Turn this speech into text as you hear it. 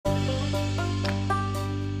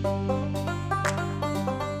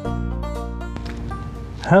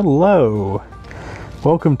Hello,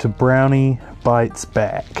 welcome to Brownie Bites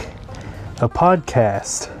Back, a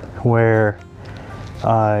podcast where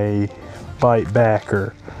I bite back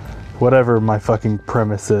or whatever my fucking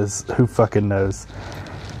premise is. Who fucking knows?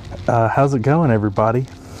 How's it going, everybody?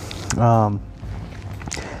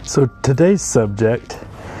 So today's subject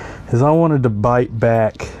is I wanted to bite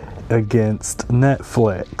back against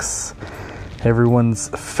Netflix, everyone's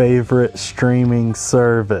favorite streaming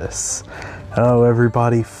service. Oh,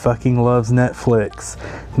 everybody fucking loves Netflix.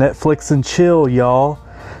 Netflix and chill, y'all.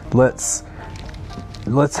 Let's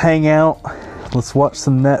hang out. Let's watch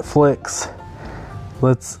some Netflix.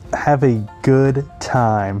 Let's have a good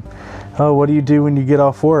time. Oh, what do you do when you get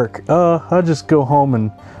off work? I'll just go home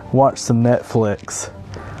and watch some Netflix.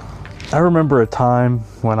 I remember a time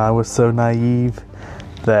when I was so naive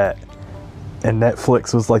and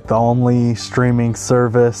Netflix was like the only streaming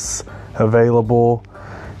service available,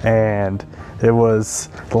 and it was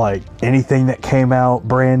like anything that came out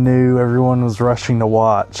brand new, everyone was rushing to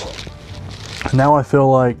watch. Now I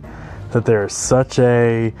feel like that there's such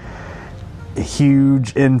a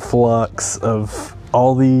huge influx of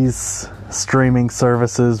all these streaming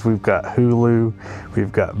services. We've got Hulu,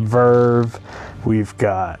 we've got Verve, we've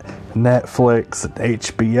got Netflix and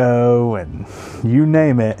HBO, and you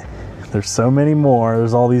name it. There's so many more.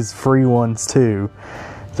 There's all these free ones too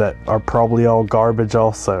that are probably all garbage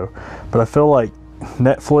also. But I feel like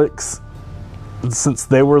Netflix, since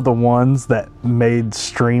they were the ones that made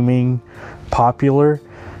streaming popular,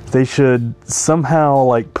 they should somehow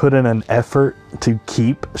like put in an effort to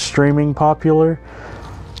keep streaming popular,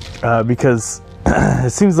 because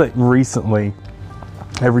it seems like recently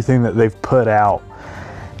everything that they've put out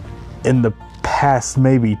in the past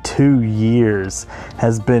maybe 2 years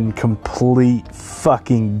has been complete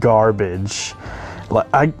fucking garbage.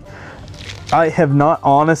 Like I have not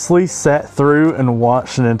honestly sat through and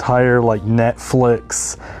watched an entire like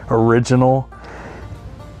Netflix original,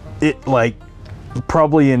 it like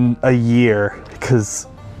probably in a year, because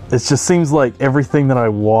it just seems like everything that I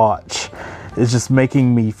watch is just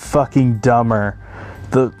making me fucking dumber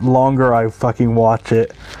the longer I fucking watch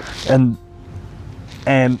it. And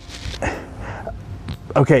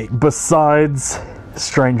okay, besides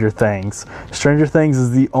Stranger Things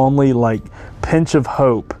is the only like pinch of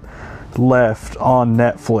hope left on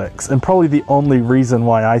Netflix, and probably the only reason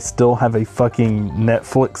why I still have a fucking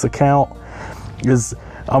Netflix account is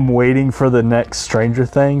I'm waiting for the next Stranger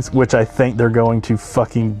Things, which I think they're going to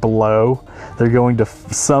fucking blow. They're going to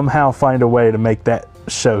somehow find a way to make that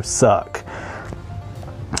show suck.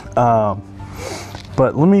 But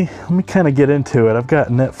let me kind of get into it. I've got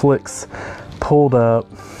Netflix pulled up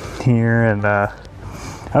here, and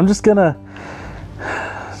I'm just gonna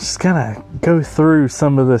go through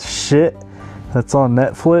some of this shit that's on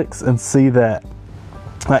Netflix and see that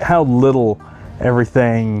like how little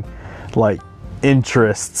everything like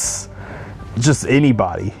interests just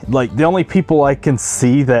anybody. Like the only people I can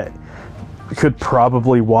see that could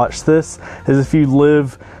probably watch this is if you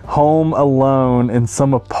live home alone in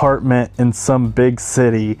some apartment in some big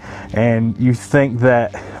city and you think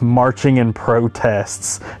that marching in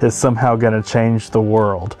protests is somehow going to change the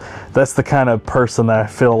world. That's the kind of person that I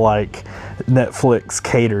feel like Netflix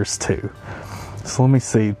caters to. So let me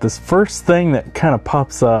see. This first thing that kind of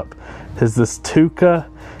pops up is this Tuca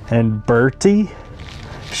and Bertie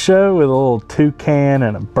show with a little toucan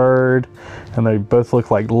and a bird, and they both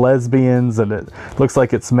look like lesbians, and it looks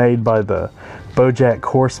like it's made by the BoJack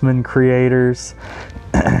Horseman creators.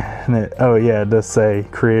 And it does say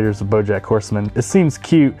creators of BoJack Horseman. It seems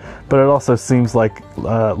cute, but it also seems like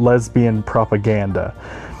lesbian propaganda,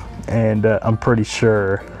 and I'm pretty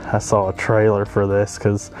sure I saw a trailer for this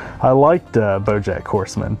because I liked BoJack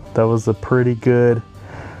Horseman. That was a pretty good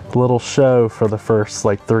little show for the first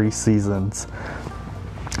like 3 seasons.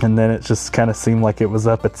 And then it just kind of seemed like it was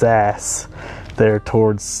up its ass there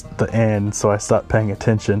towards the end, so I stopped paying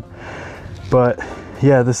attention. But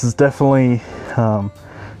yeah, this is definitely, and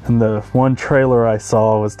the one trailer I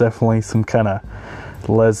saw was definitely some kind of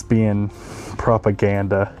lesbian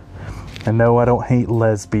propaganda. And no, I don't hate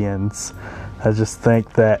lesbians. I just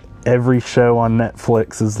think that every show on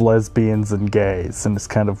Netflix is lesbians and gays, and it's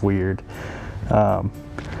kind of weird.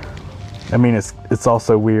 I mean, it's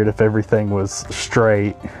also weird if everything was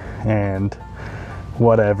straight and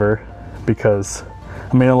whatever, because,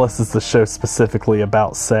 I mean, unless it's the show specifically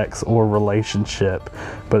about sex or relationship,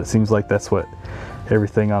 but it seems like that's what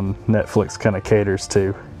everything on Netflix kind of caters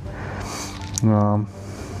to.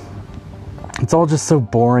 It's all just so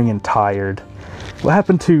boring and tired. What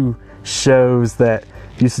happened to shows that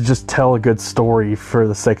used to just tell a good story for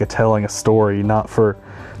the sake of telling a story, not for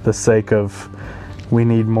the sake of we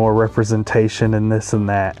need more representation in this and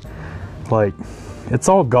that. Like, it's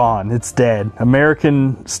all gone. It's dead.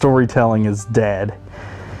 American storytelling is dead.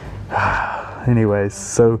 Anyways,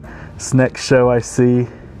 so this next show I see,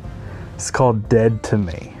 it's called Dead to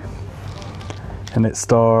Me. And it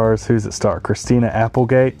stars, who's it star? Christina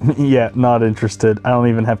Applegate? Yeah, not interested. I don't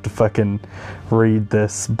even have to fucking read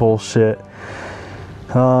this bullshit.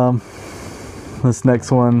 This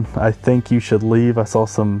next one, I Think You Should Leave. I saw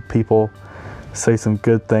some people say some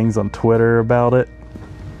good things on Twitter about it.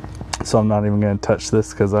 So I'm not even going to touch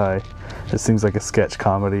this because it seems like a sketch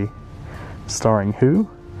comedy. Starring who?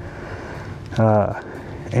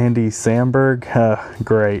 Andy Samberg.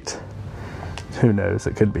 Great. Who knows?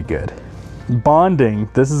 It could be good. Bonding.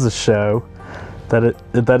 This is a show that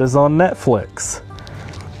is on Netflix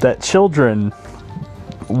that children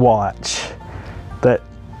watch, that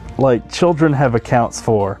like children have accounts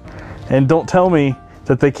for. And don't tell me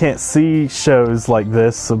that they can't see shows like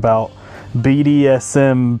this about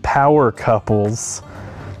BDSM power couples,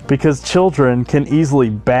 because children can easily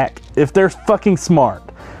back, if they're fucking smart.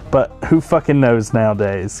 But who fucking knows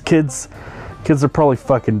nowadays? Kids are probably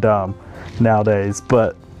fucking dumb nowadays,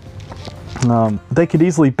 but they could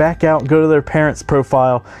easily back out, go to their parents'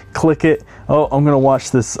 profile, click it. Oh, I'm gonna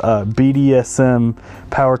watch this BDSM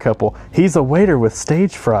power couple. He's a waiter with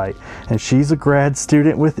stage fright, and she's a grad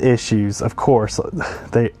student with issues. Of course,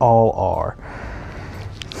 they all are.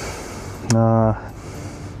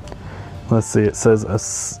 Let's see, it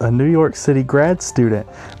says a New York City grad student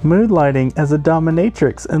moonlighting as a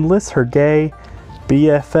dominatrix enlists her gay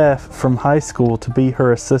BFF from high school to be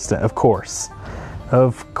her assistant. Of course.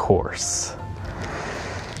 Of course.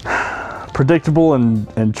 Predictable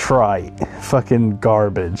and trite. Fucking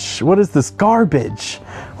garbage. What is this garbage?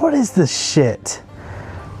 What is this shit?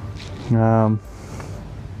 What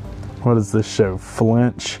is this show?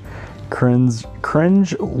 Flinch.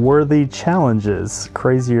 Cringe-worthy challenges.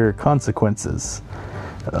 Crazier consequences.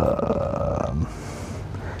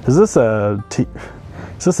 Is this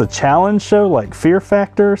a challenge show like Fear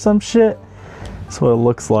Factor or some shit? That's what it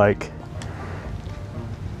looks like.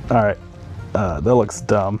 Alright, that looks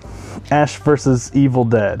dumb. Ash vs. Evil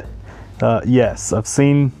Dead. Yes, I've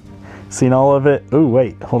seen all of it. Oh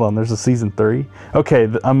wait, hold on, there's a season 3? Okay,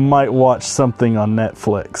 I might watch something on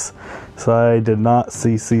Netflix. So I did not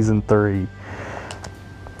see season 3.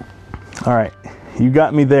 Alright, you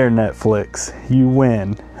got me there, Netflix. You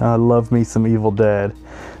win. I love me some Evil Dead.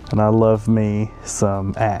 And I love me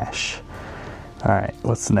some Ash. Alright,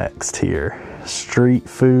 what's next here? Street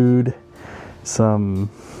food. Some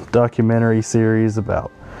documentary series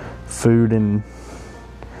about food in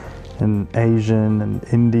Asian and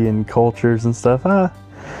Indian cultures and stuff.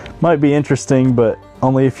 Might be interesting, but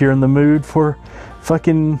only if you're in the mood for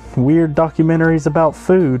fucking weird documentaries about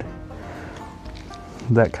food.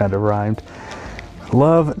 That kind of rhymed.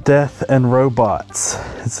 Love, Death, and Robots.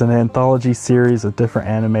 It's an anthology series of different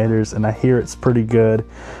animators, and I hear it's pretty good,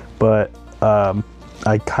 but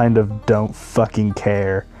I kind of don't fucking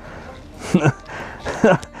care.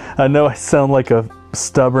 I know I sound like a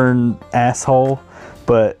stubborn asshole,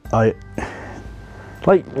 but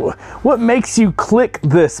what makes you click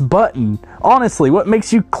this button? Honestly, what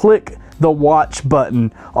makes you click the watch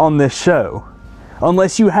button on this show?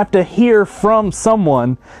 Unless you have to hear from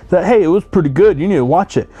someone that, hey, it was pretty good, you need to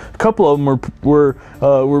watch it. A couple of them were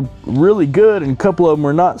really good, and a couple of them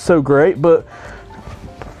were not so great. But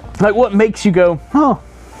like, what makes you go, oh,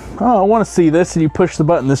 I want to see this, and you push the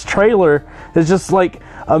button? This trailer is just like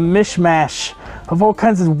a mishmash of all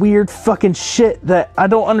kinds of weird fucking shit that I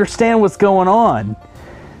don't understand what's going on.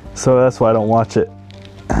 So that's why I don't watch it.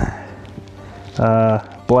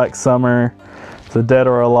 Black Summer, The Dead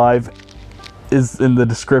or Alive is in the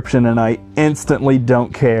description, and I instantly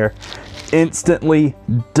don't care. Instantly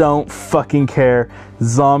don't fucking care.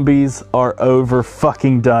 Zombies are over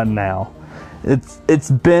fucking done now.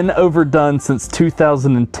 It's been overdone since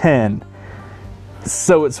 2010.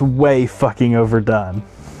 So it's way fucking overdone.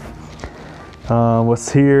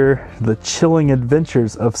 What's here? The Chilling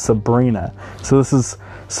Adventures of Sabrina. So this is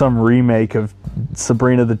some remake of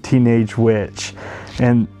Sabrina the Teenage Witch.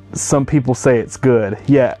 And some people say it's good.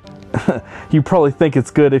 Yeah. You probably think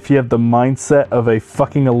it's good if you have the mindset of a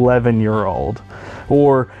fucking 11-year-old.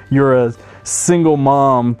 Or you're a single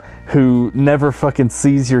mom who never fucking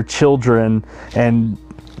sees your children and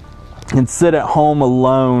sit at home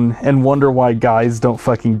alone and wonder why guys don't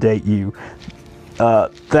fucking date you.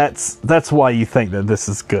 That's why you think that this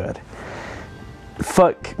is good.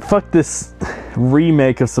 Fuck this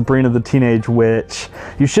remake of Sabrina the Teenage Witch.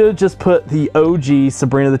 You should have just put the OG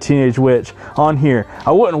Sabrina the Teenage Witch on here.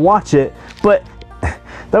 I wouldn't watch it, but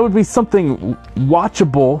That would be something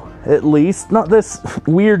watchable, at least. Not this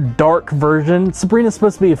weird, dark version. Sabrina's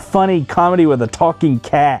supposed to be a funny comedy with a talking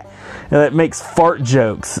cat that makes fart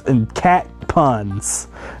jokes and cat puns.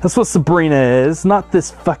 That's what Sabrina is. Not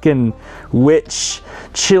this fucking witch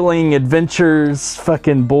chilling adventures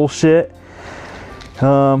fucking bullshit.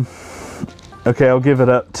 Okay, I'll give it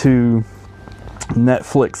up to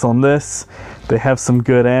Netflix on this. They have some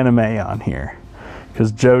good anime on here.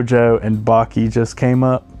 Because JoJo and Baki just came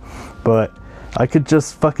up. But I could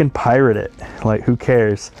just fucking pirate it. Like, who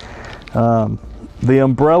cares? The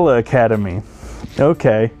Umbrella Academy.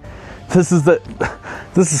 Okay. This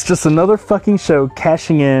is just another fucking show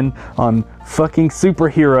cashing in on fucking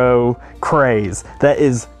superhero craze.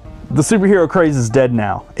 The superhero craze is dead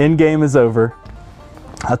now. Endgame is over.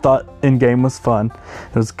 I thought Endgame was fun.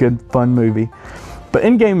 It was a good, fun movie. But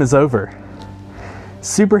Endgame is over.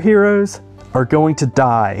 Superheroes are going to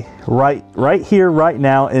die right here, right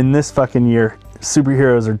now, in this fucking year.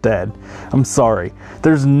 Superheroes are dead. I'm sorry.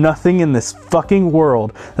 There's nothing in this fucking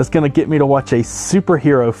world that's gonna get me to watch a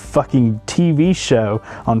superhero fucking TV show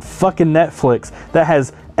on fucking Netflix that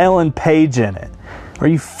has Ellen Page in it. Are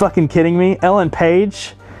you fucking kidding me? Ellen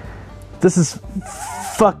Page? This is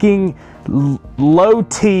fucking low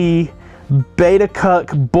T beta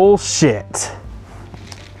cuck bullshit.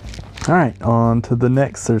 Alright, on to the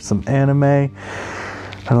next. There's some anime. I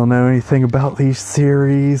don't know anything about these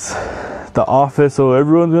series. The Office. Oh,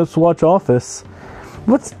 everyone has to watch Office.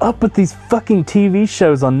 What's up with these fucking TV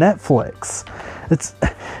shows on Netflix?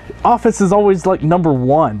 Office is always like number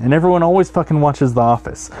one, and everyone always fucking watches The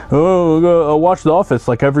Office. Oh, I watch The Office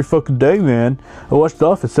like every fucking day, man. I watch The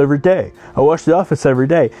Office every day. I watch The Office every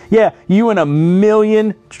day. Yeah, you and a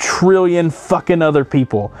million trillion fucking other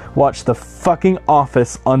people watch the fucking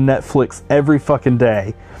Office on Netflix every fucking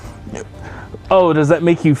day. Oh, does that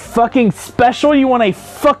make you fucking special? You want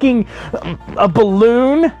a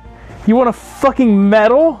balloon? You want a fucking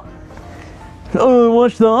medal? Oh,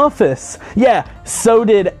 watch The Office. Yeah, so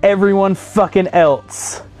did everyone fucking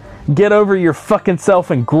else. Get over your fucking self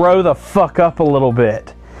and grow the fuck up a little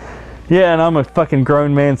bit. Yeah, and I'm a fucking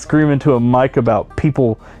grown man screaming to a mic about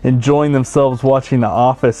people enjoying themselves watching The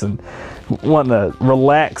Office and wanting to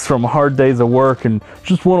relax from hard days of work and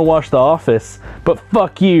just want to watch The Office. But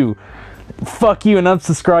fuck you. Fuck you and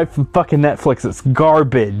unsubscribe from fucking Netflix. It's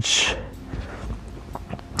garbage.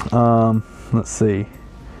 Let's see.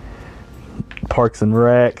 Parks and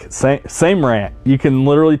Rec. Same rant. You can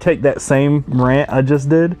literally take that same rant I just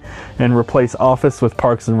did and replace Office with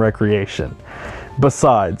Parks and Recreation.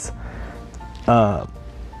 Besides, I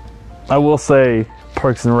will say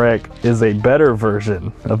Parks and Rec is a better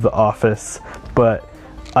version of The Office, but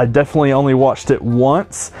I definitely only watched it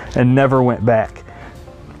once and never went back.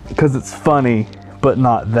 Because it's funny, but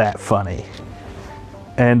not that funny.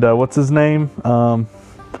 And what's his name?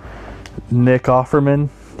 Nick Offerman.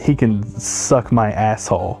 He can suck my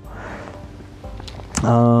asshole.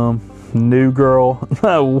 New Girl.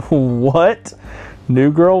 What?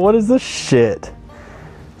 New Girl? What is this shit?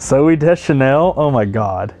 Zooey Deschanel? Oh my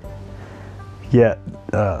god. Yeah.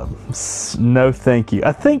 No thank you.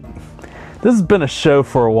 I think this has been a show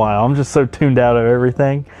for a while. I'm just so tuned out of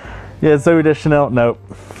everything. Yeah, Zooey Deschanel. Nope.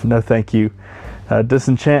 No thank you.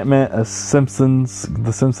 Disenchantment, the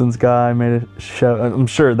Simpsons guy made a show. I'm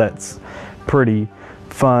sure that's pretty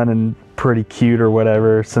fun and pretty cute or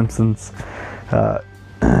whatever. Simpsons. But,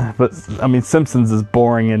 I mean, Simpsons is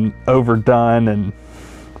boring and overdone and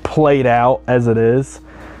played out as it is.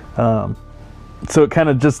 So it kind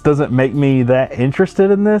of just doesn't make me that interested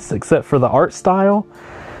in this, except for the art style.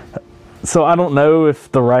 So I don't know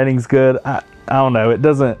if the writing's good. I don't know. It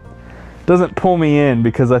doesn't pull me in,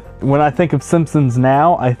 because when I think of Simpsons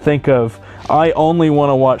now, I think of, I only want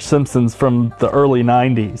to watch Simpsons from the early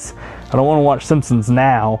 90s. I don't want to watch Simpsons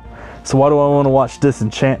now. So why do I want to watch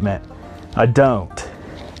Disenchantment? I don't.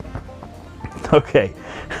 Okay.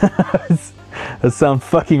 That sounds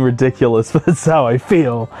fucking ridiculous, but that's how I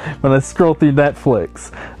feel when I scroll through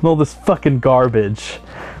Netflix and all this fucking garbage.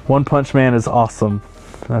 One Punch Man is awesome.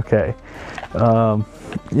 Okay. I'm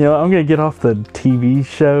gonna get off the TV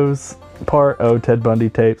shows part. Oh, Ted Bundy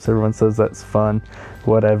tapes. Everyone says that's fun.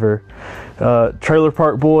 Whatever. Trailer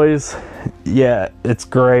Park Boys. Yeah, it's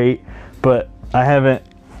great, but I haven't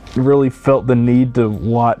really felt the need to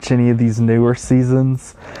watch any of these newer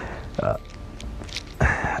seasons.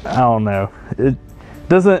 I don't know. It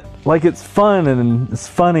doesn't, like, it's fun and it's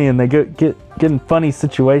funny, and they get in funny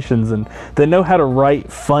situations, and they know how to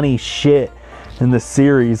write funny shit in this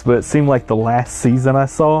series. But it seemed like the last season I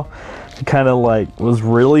saw kind of like was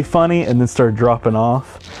really funny and then started dropping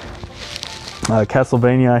off.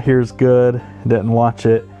 Castlevania I hear is good. Didn't watch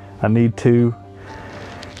it. I need to.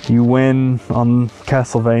 You win on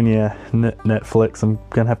Castlevania Netflix. I'm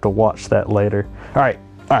gonna have to watch that later. All right.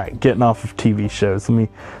 Getting off of TV shows. Let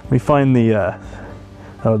me find the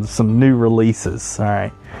some new releases. All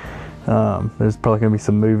right. There's probably gonna be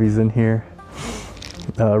some movies in here.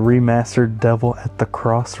 Remastered Devil at the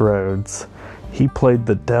Crossroads. He played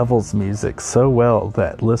the devil's music so well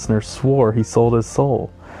that listeners swore he sold his soul.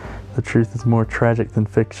 The truth is more tragic than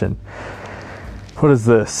fiction. What is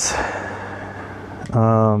this?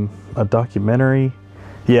 A documentary?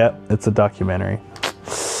 Yeah, it's a documentary.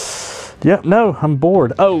 Yep, no, I'm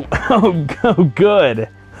bored. Oh, good.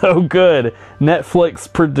 Oh, good.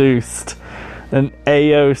 Netflix produced an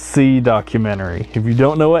AOC documentary. If you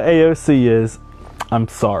don't know what AOC is, I'm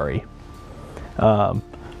sorry.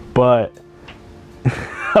 But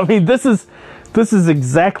I mean, this is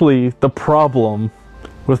exactly the problem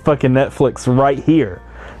with fucking Netflix right here.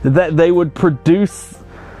 That they would produce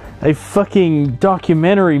a fucking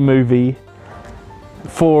documentary movie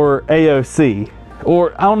for AOC.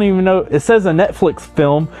 Or, I don't even know, it says a Netflix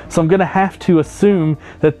film, so I'm gonna have to assume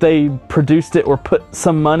that they produced it or put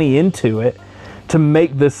some money into it to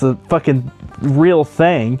make this a fucking real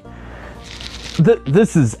thing.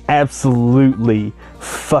 This is absolutely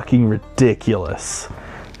fucking ridiculous.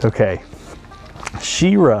 Okay.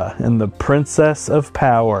 She-Ra and the Princess of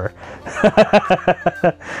Power.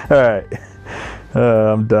 Alright.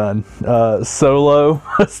 I'm done. Solo,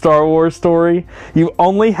 a Star Wars story.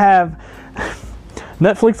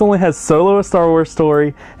 Netflix only has Solo, a Star Wars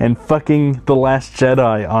story, and fucking The Last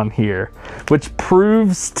Jedi on here. Which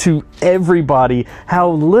proves to everybody how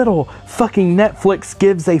little fucking Netflix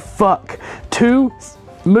gives a fuck. 2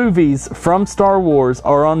 movies from Star Wars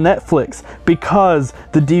are on Netflix because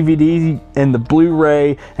the DVD and the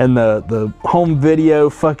Blu-ray and the home video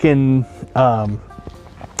fucking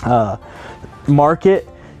market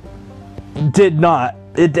they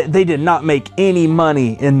did not make any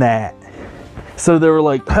money in that. So they were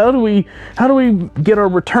like, how do we get our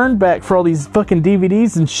return back for all these fucking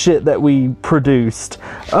DVDs and shit that we produced?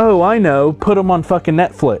 Oh, I know, put them on fucking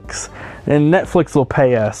Netflix. And Netflix will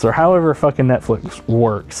pay us, or however fucking Netflix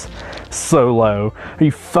works. Solo. Are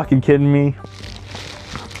you fucking kidding me?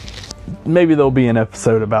 Maybe there'll be an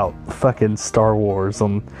episode about fucking Star Wars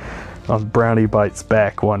on Brownie Bites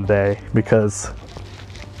Back one day, because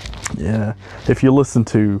yeah, if you listen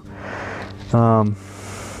to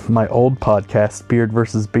my old podcast, Beard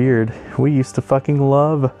vs. Beard, we used to fucking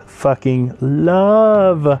love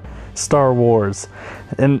Star Wars.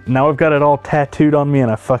 And now I've got it all tattooed on me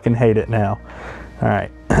and I fucking hate it now.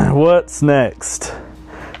 Alright, what's next?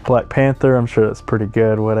 Black Panther, I'm sure that's pretty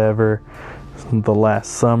good, whatever. The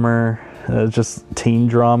Last Summer, just teen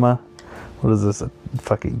drama. What is this, a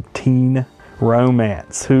fucking teen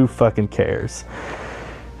romance? Who fucking cares?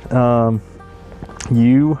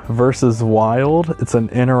 You versus Wild. It's an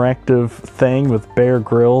interactive thing with Bear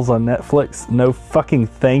Grylls on Netflix. No fucking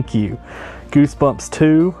thank you. Goosebumps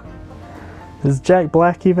 2. Is Jack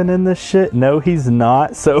Black even in this shit? No, he's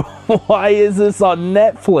not. So why is this on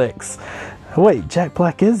Netflix? Wait, Jack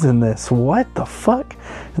Black is in this. What the fuck?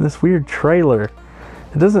 In this weird trailer.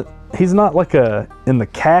 He's not like in the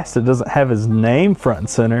cast. It doesn't have his name front and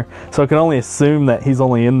center. So I can only assume that he's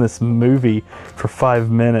only in this movie for 5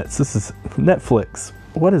 minutes. This is Netflix.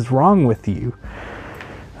 What is wrong with you?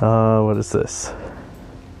 What is this?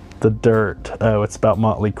 The Dirt. Oh, it's about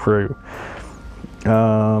Motley Crue.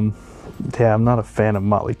 Yeah, I'm not a fan of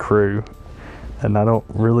Motley Crue, and I don't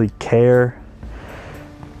really care.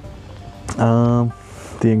 The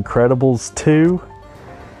Incredibles 2.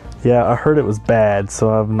 Yeah, I heard it was bad,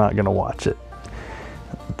 so I'm not gonna watch it.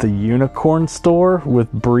 The Unicorn Store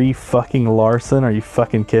with Brie fucking Larson. Are you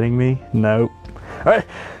fucking kidding me? Nope. Alright,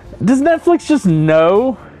 does Netflix just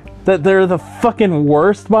know that they're the fucking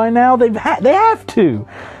worst by now? They have to.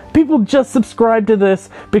 People just subscribe to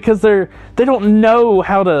this because they don't know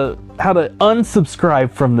how to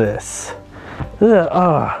unsubscribe from this.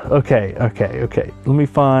 Okay. Let me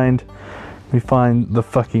find the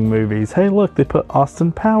fucking movies. Hey, look, they put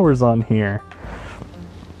Austin Powers on here.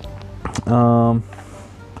 Alright,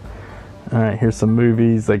 here's some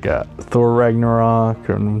movies. They got Thor Ragnarok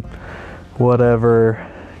and whatever,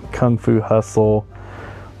 Kung Fu Hustle,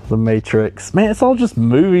 The Matrix. Man, it's all just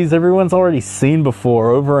movies everyone's already seen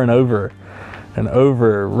before, over and over and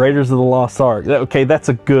over. Raiders of the Lost Ark. Okay, that's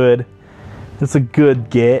a good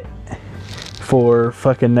get for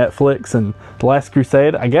fucking Netflix. And The Last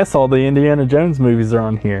Crusade. I guess all the Indiana Jones movies are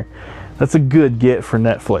on here. That's a good get for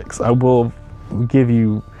Netflix. I will give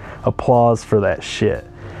you applause for that shit.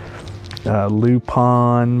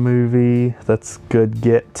 Lupin movie. That's good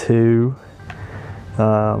get too.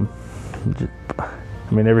 I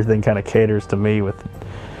mean, everything kind of caters to me with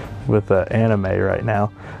anime right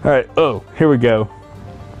now. All right. Oh, here we go.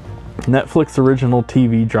 Netflix original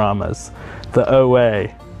TV dramas. The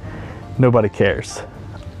OA. Nobody cares.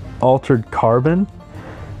 Altered Carbon.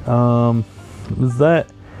 Is that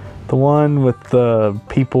the one with the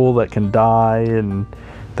people that can die and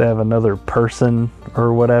they have another person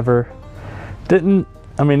or whatever? Isn't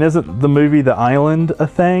the movie The Island a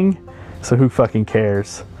thing? So who fucking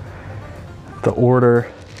cares? The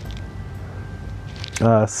Order.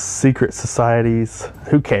 Secret Societies.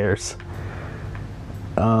 Who cares?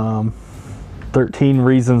 13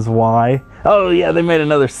 Reasons Why. Oh yeah, they made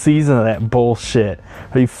another season of that bullshit.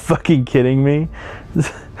 Are you fucking kidding me?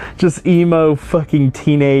 Just emo fucking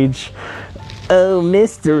teenage. Oh,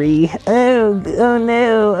 mystery. Oh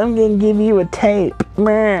no, I'm gonna give you a tape.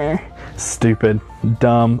 Meh. Stupid,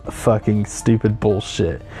 dumb, fucking stupid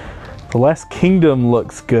bullshit. The Last Kingdom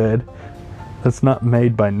looks good. That's not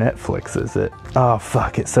made by Netflix, is it? Oh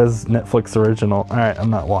fuck, it says Netflix original. Alright, I'm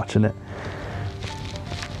not watching it.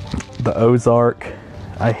 The Ozark.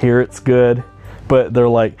 I hear it's good, but they're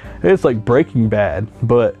like, it's like Breaking Bad,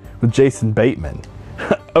 but with Jason Bateman.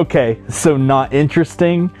 Okay, so not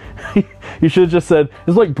interesting. You should have just said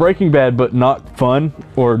it's like Breaking Bad, but not fun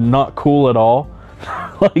or not cool at all.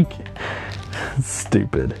 Like,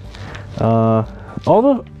 stupid. All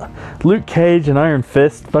the Luke Cage and Iron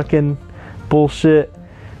Fist fucking bullshit.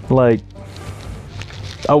 Like,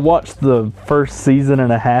 I watched the first season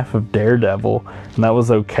and a half of Daredevil, and that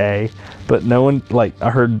was okay. But no one, like, I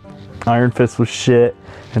heard Iron Fist was shit,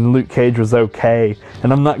 and Luke Cage was okay.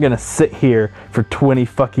 And I'm not gonna sit here for 20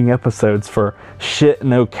 fucking episodes for shit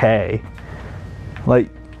and okay. Like,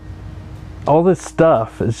 all this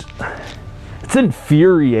stuff is, it's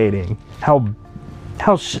infuriating how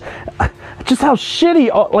shitty,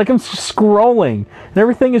 like, I'm scrolling and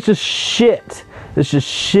everything is just shit. It's just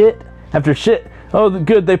shit after shit. Oh,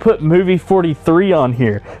 good, they put Movie 43 on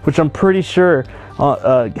here, which I'm pretty sure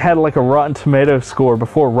had like a Rotten Tomato score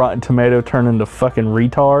before Rotten Tomato turned into fucking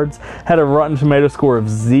retards. Had a Rotten Tomato score of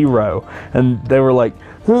 0, and they were like,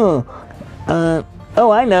 oh,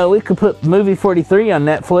 I know, we could put Movie 43 on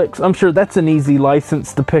Netflix. I'm sure that's an easy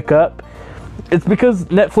license to pick up. It's because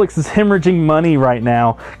Netflix is hemorrhaging money right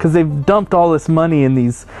now, because they've dumped all this money in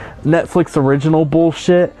these Netflix original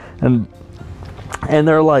bullshit, and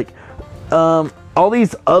they're like, all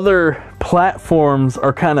these other platforms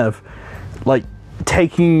are kind of like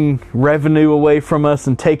taking revenue away from us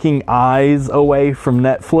and taking eyes away from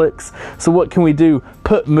Netflix. So what can we do?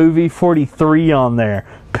 Put Movie 43 on there.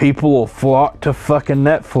 People will flock to fucking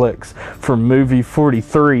Netflix for Movie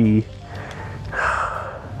 43.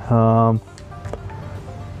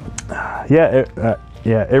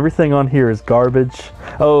 Yeah, everything on here is garbage.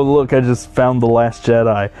 Oh, look, I just found The Last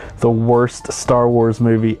Jedi. The worst Star Wars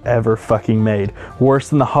movie ever fucking made. Worse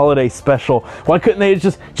than the holiday special. Why couldn't they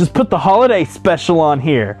just put the holiday special on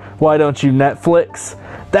here? Why don't you, Netflix?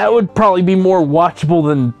 That would probably be more watchable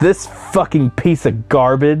than this fucking piece of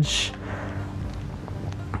garbage.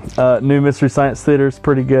 New Mystery Science Theater is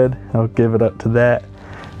pretty good. I'll give it up to that.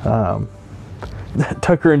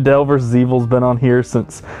 Tucker and Dale vs. Evil's been on here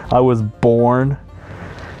since I was born.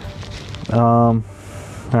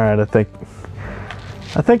 Alright, I think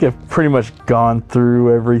I've pretty much gone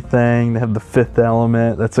through everything. They have The Fifth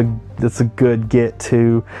Element. That's a good get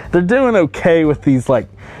to. They're doing okay with these like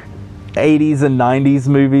 80s and 90s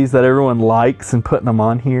movies that everyone likes and putting them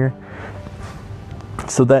on here.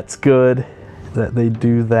 So that's good that they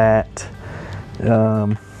do that.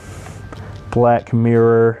 Black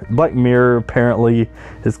Mirror apparently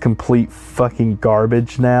is complete fucking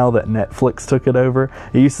garbage now that Netflix took it over.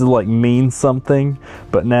 It used to like mean something,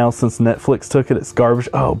 but now since Netflix took it, it's garbage.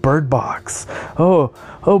 Oh, Bird Box. Oh,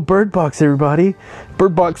 Bird Box, everybody.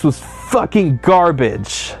 Bird Box was fucking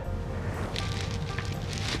garbage.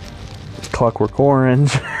 Clockwork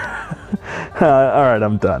Orange. Alright,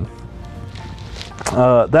 I'm done.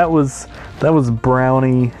 That was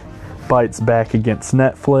Brownie Bites Back against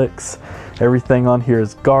Netflix. Everything on here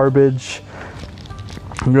is garbage.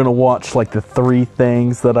 I'm gonna watch like the 3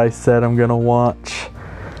 things that I said I'm gonna watch,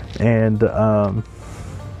 and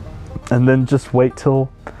then just wait till,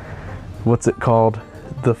 what's it called,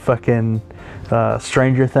 the fucking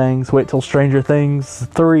Stranger Things. Wait till Stranger Things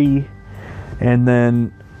 3, and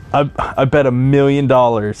then I bet $1 million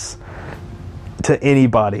to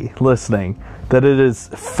anybody listening that it is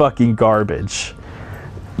fucking garbage.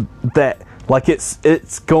 That, like,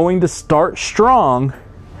 it's going to start strong,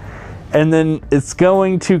 and then it's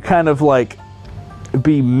going to kind of like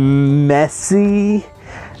be messy,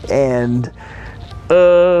 and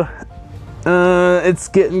it's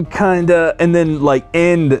getting kinda, and then like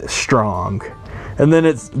end strong. And then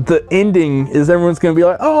it's the ending is everyone's gonna be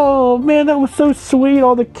like, oh man, that was so sweet,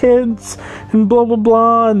 all the kids and blah blah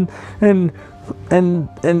blah, and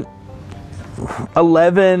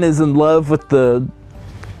 11 is in love with the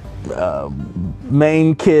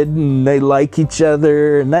main kid and they like each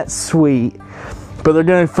other and that's sweet. But they're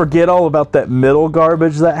gonna forget all about that middle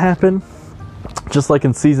garbage that happened. Just like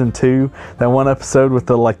in season 2, that one episode with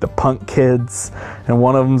the punk kids, and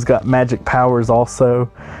one of them's got magic powers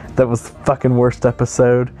also. That was the fucking worst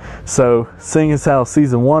episode. So, seeing as how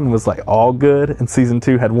season 1 was like all good, and season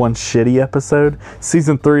 2 had one shitty episode,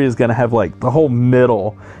 season 3 is gonna have like the whole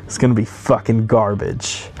middle is gonna be fucking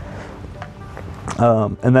garbage.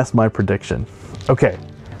 And that's my prediction. Okay,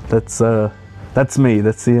 that's me.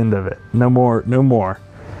 That's the end of it. No more.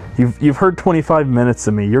 You've heard 25 minutes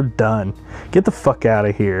of me. You're done. Get the fuck out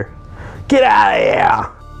of here. Get out of here!